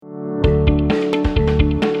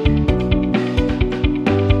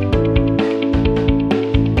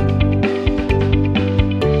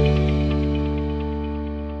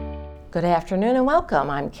Good afternoon and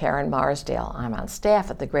welcome. I'm Karen Marsdale. I'm on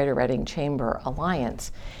staff at the Greater Reading Chamber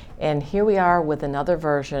Alliance. And here we are with another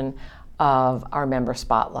version of our Member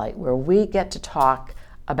Spotlight, where we get to talk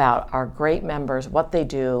about our great members, what they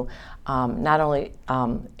do, not only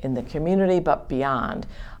in the community, but beyond.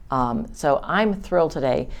 So I'm thrilled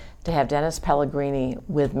today to have Dennis Pellegrini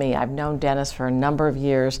with me. I've known Dennis for a number of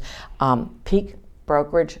years, Peak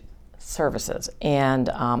Brokerage Services. And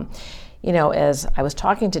as I was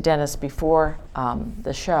talking to Dennis before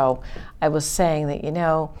the show, I was saying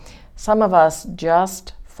that, some of us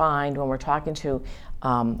just find when we're talking to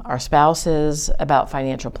our spouses about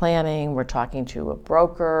financial planning, we're talking to a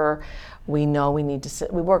broker, we know we need to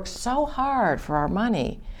sit, we work so hard for our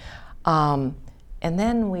money, and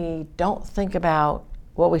then we don't think about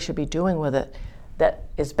what we should be doing with it that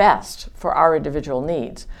is best for our individual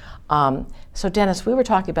needs. So Dennis, we were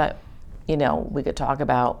talking about, we could talk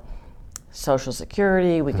about Social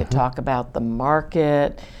Security, we could talk about the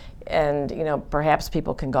market, and perhaps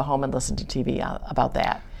people can go home and listen to TV about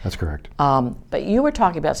that. That's correct. But you were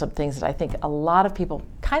talking about some things that I think a lot of people,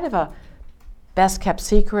 kind of a best kept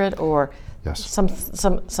secret, or yes, some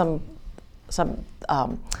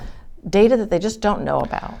data that they just don't know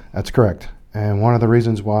about. That's correct. And one of the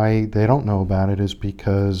reasons why they don't know about it is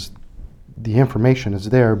because the information is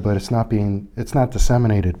there, but it's not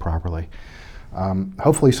disseminated properly.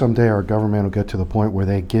 Hopefully someday our government will get to the point where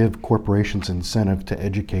they give corporations incentive to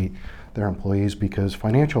educate their employees, because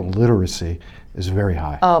financial literacy is very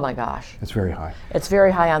high. Oh my gosh. It's very high. It's very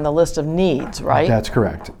high on the list of needs, right? That's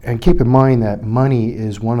correct. And keep in mind that money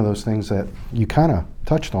is one of those things that you kind of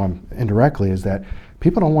touched on indirectly, is that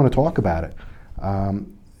people don't want to talk about it.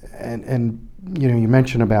 And you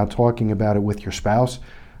mentioned about talking about it with your spouse.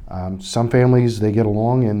 Some families, they get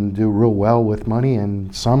along and do real well with money,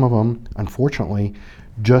 and some of them, unfortunately,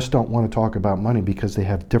 just don't want to talk about money because they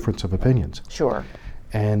have difference of opinions. Sure.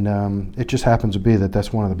 And it just happens to be that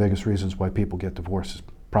that's one of the biggest reasons why people get divorced, is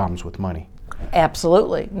problems with money.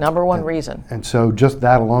 Absolutely. Number one reason. And so just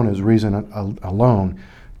that alone is reason alone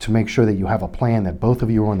to make sure that you have a plan, that both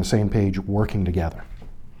of you are on the same page working together.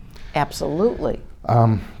 Absolutely.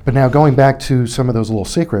 But now going back to some of those little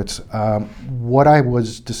secrets, what I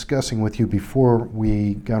was discussing with you before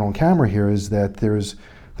we got on camera here is that there's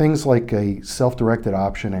things like a self-directed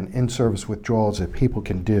option and in-service withdrawals that people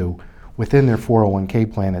can do within their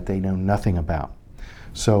 401k plan that they know nothing about.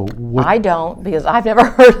 So I don't, because I've never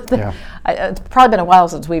heard of them. Yeah. It's probably been a while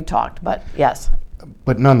since we've talked, but yes.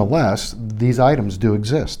 But nonetheless, these items do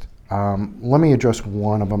exist. Let me address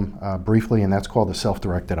one of them briefly, and that's called the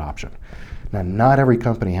self-directed option. Now, not every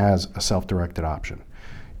company has a self-directed option.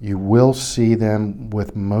 You will see them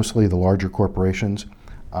with mostly the larger corporations.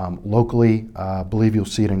 Locally, I believe you'll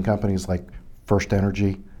see it in companies like First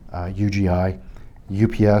Energy, UGI,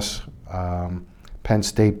 UPS, Penn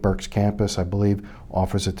State Berks Campus, I believe,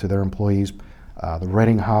 offers it to their employees. The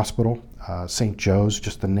Reading Hospital, St. Joe's,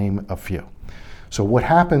 just to name a few. So what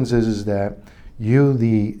happens is that you,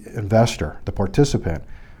 the investor, the participant,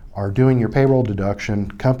 are doing your payroll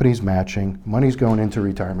deduction, companies matching, money's going into a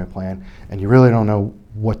retirement plan, and you really don't know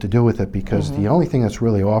what to do with it, because the only thing that's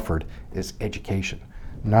really offered is education,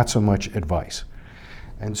 not so much advice.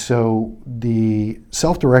 And so the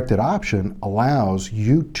self-directed option allows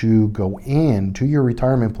you to go into your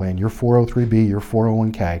retirement plan, your 403B, your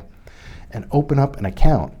 401k, and open up an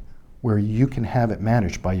account where you can have it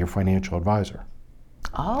managed by your financial advisor.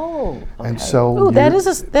 Oh, okay. And so that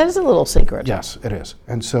is a little secret. Yes, it is.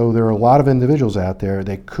 And so there are a lot of individuals out there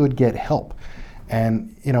that could get help.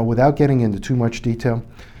 And without getting into too much detail,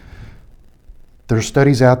 there are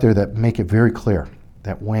studies out there that make it very clear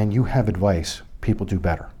that when you have advice, people do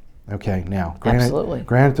better. Okay, now, granted,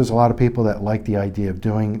 there's a lot of people that like the idea of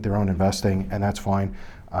doing their own investing, and that's fine.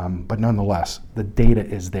 But nonetheless, the data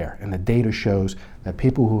is there, and the data shows that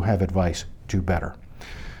people who have advice do better.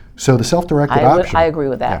 So the self-directed option. I agree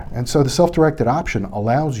with that. Yeah, and so the self-directed option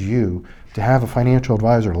allows you to have a financial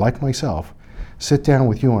advisor like myself sit down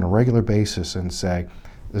with you on a regular basis and say,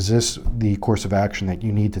 is this the course of action that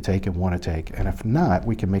you need to take and want to take? And if not,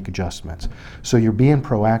 we can make adjustments. So you're being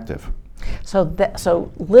proactive.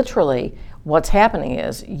 So literally what's happening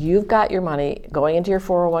is you've got your money going into your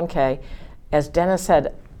 401k. As Dennis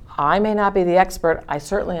said, I may not be the expert, I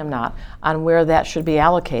certainly am not, on where that should be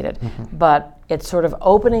allocated. But it's sort of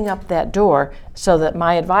opening up that door so that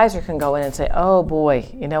my advisor can go in and say, oh boy,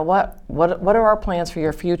 you know what are our plans for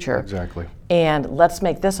your future? Exactly. And let's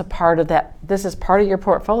make this a part of that. This is part of your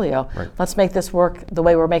portfolio. Right. Let's make this work the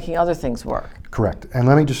way we're making other things work. Correct. And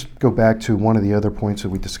let me just go back to one of the other points that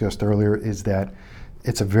we discussed earlier, is that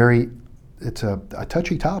it's a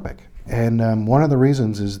touchy topic. And one of the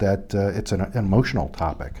reasons is that it's an emotional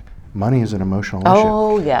topic. Money is an emotional issue.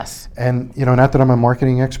 Oh, yes. And, not that I'm a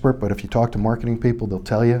marketing expert, but if you talk to marketing people, they'll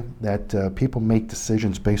tell you that people make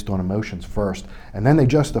decisions based on emotions first, and then they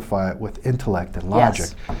justify it with intellect and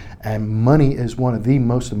logic. Yes. And money is one of the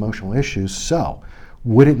most emotional issues. So,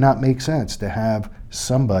 would it not make sense to have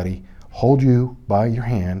somebody hold you by your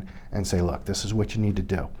hand and say, look, this is what you need to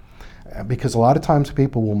do? Because a lot of times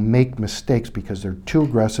people will make mistakes because they're too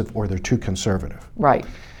aggressive or they're too conservative. Right.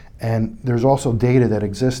 And there's also data that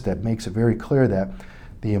exists that makes it very clear that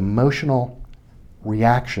the emotional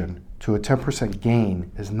reaction to a 10%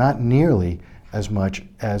 gain is not nearly as much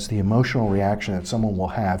as the emotional reaction that someone will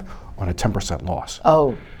have on a 10% loss.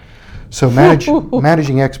 Oh. So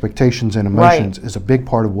managing expectations and emotions is a big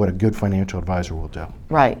part of what a good financial advisor will do.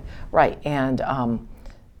 Right, right. And, I'm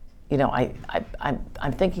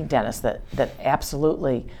thinking, Dennis, that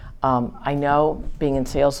absolutely, I know, being in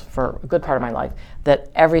sales for a good part of my life,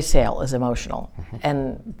 that every sale is emotional. Mm-hmm.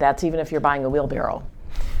 And that's even if you're buying a wheelbarrow.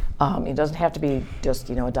 It doesn't have to be just,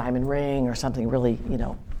 a diamond ring or something really,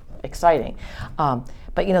 exciting. But,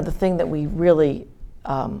 the thing that we really,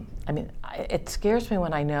 it scares me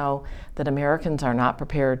when I know that Americans are not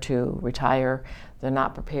prepared to retire. They're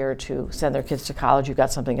not prepared to send their kids to college. You've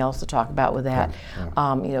got something else to talk about with that.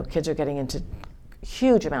 Yeah. Kids are getting into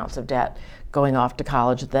huge amounts of debt going off to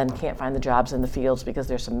college, then can't find the jobs in the fields because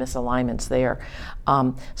there's some misalignments there.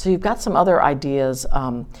 So you've got some other ideas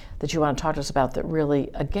that you want to talk to us about that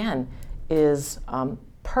really, again, is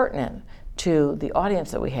pertinent to the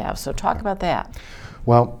audience that we have. So talk about that.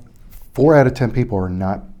 Well, 4 out of 10 people are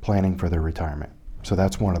not planning for their retirement. So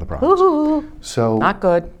that's one of the problems. Ooh, so not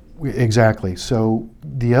good. Exactly. So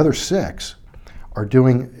the other 6 are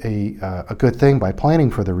doing a good thing by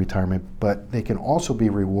planning for their retirement, but they can also be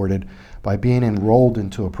rewarded by being enrolled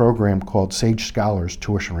into a program called Sage Scholars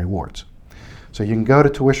Tuition Rewards. So you can go to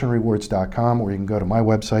tuitionrewards.com or you can go to my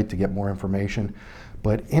website to get more information.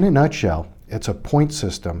 But in a nutshell, it's a point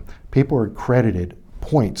system. People are credited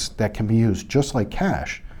points that can be used just like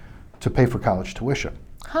cash to pay for college tuition.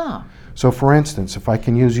 Huh. So for instance, if I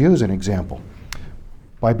can use you as an example,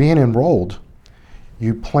 by being enrolled,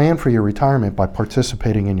 you plan for your retirement by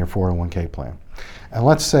participating in your 401k plan. And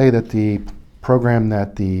let's say that the program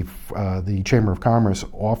that the Chamber of Commerce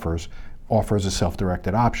offers a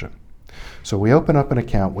self-directed option. So we open up an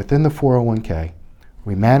account within the 401k,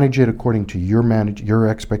 we manage it according to your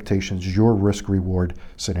expectations, your risk-reward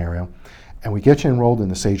scenario, and we get you enrolled in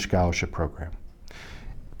the Sage Scholarship Program.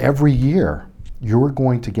 Every year, you're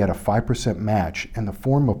going to get a 5% match in the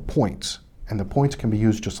form of points, and the points can be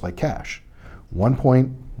used just like cash. 1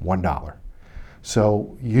 point, $1.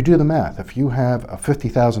 So you do the math. If you have a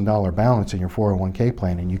 $50,000 balance in your 401k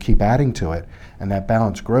plan and you keep adding to it and that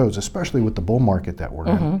balance grows, especially with the bull market that we're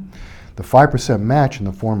in, the 5% match in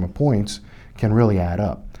the form of points can really add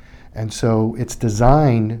up. And so it's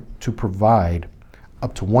designed to provide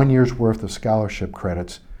up to 1 year's worth of scholarship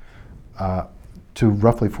credits to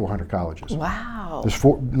roughly 400 colleges. Wow. There's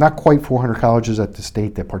not quite 400 colleges at the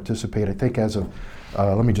state that participate. I think as of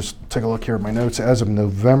let me just take a look here at my notes. As of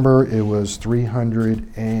November, it was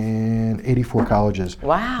 384 colleges that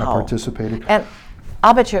participated. And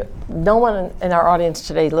I'll bet you no one in our audience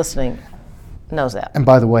today listening knows that. And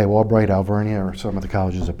by the way, Albright, Alvernia are some of the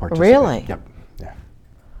colleges that participate. Really? Yep. Yeah.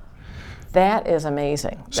 That is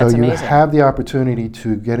amazing. So That's you amazing. have the opportunity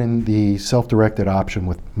to get in the self-directed option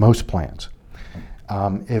with most plans.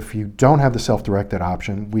 If you don't have the self-directed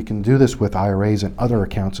option, we can do this with IRAs and other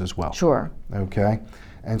accounts as well. Sure. Okay?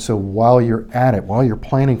 And so while you're at it, while you're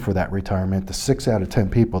planning for that retirement, the 6 out of 10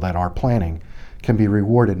 people that are planning can be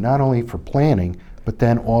rewarded not only for planning, but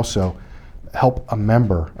then also help a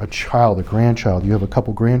member, a child, a grandchild. You have a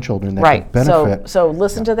couple grandchildren that can benefit. So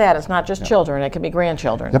listen to that. It's not just children. It can be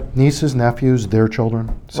grandchildren. Yep, nieces, nephews, their children.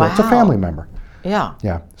 So it's a family member. Yeah.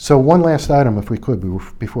 Yeah. So one last item, if we could,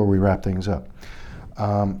 before we wrap things up.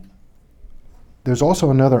 There's also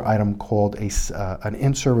another item called an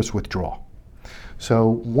in-service withdrawal. So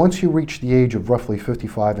once you reach the age of roughly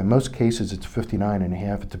 55, in most cases it's 59 and a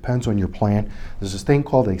half, it depends on your plan, there's this thing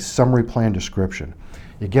called a summary plan description.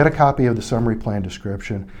 You get a copy of the summary plan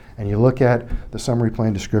description and you look at the summary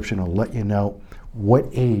plan description, it'll let you know what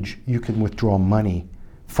age you can withdraw money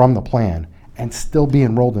from the plan and still be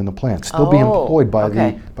enrolled in the plan, still be employed by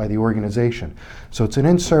the organization. So it's an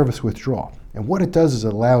in-service withdrawal. And what it does is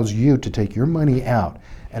it allows you to take your money out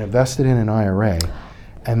and invest it in an IRA.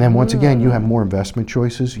 And then once again, you have more investment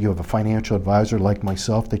choices. You have a financial advisor like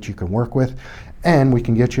myself that you can work with. And we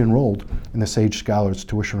can get you enrolled in the Sage Scholars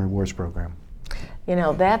Tuition Rewards Program. You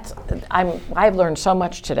know, I've learned so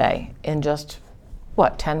much today in just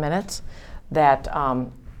 10 minutes that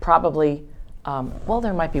probably, well,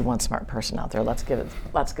 there might be one smart person out there. Let's give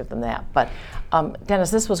them that. But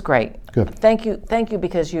Dennis, this was great. Good. Thank you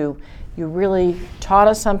because you really taught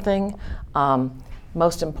us something.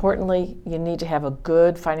 Most importantly, you need to have a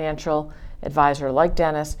good financial advisor like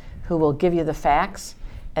Dennis who will give you the facts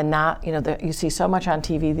and not, you see so much on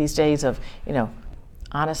TV these days of,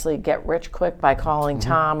 honestly, get rich quick by calling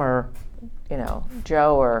Tom or,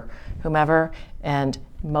 Joe or whomever. And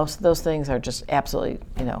most of those things are just absolutely,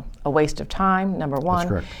 a waste of time, number one. That's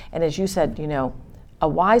correct. And as you said, a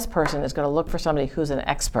wise person is going to look for somebody who's an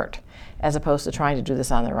expert as opposed to trying to do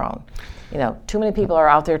this on their own. Too many people are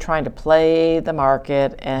out there trying to play the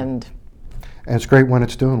market and it's great when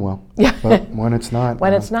it's doing well. Yeah. But when it's not.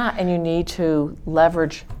 When it's not, and you need to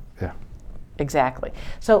leverage. Yeah. Exactly.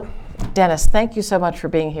 So, Dennis, thank you so much for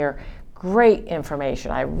being here. Great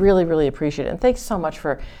information. I really, really appreciate it. And thanks so much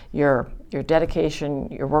for your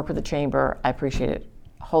dedication, your work with the Chamber. I appreciate it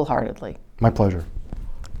wholeheartedly. My pleasure.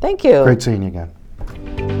 Thank you. Great seeing you again.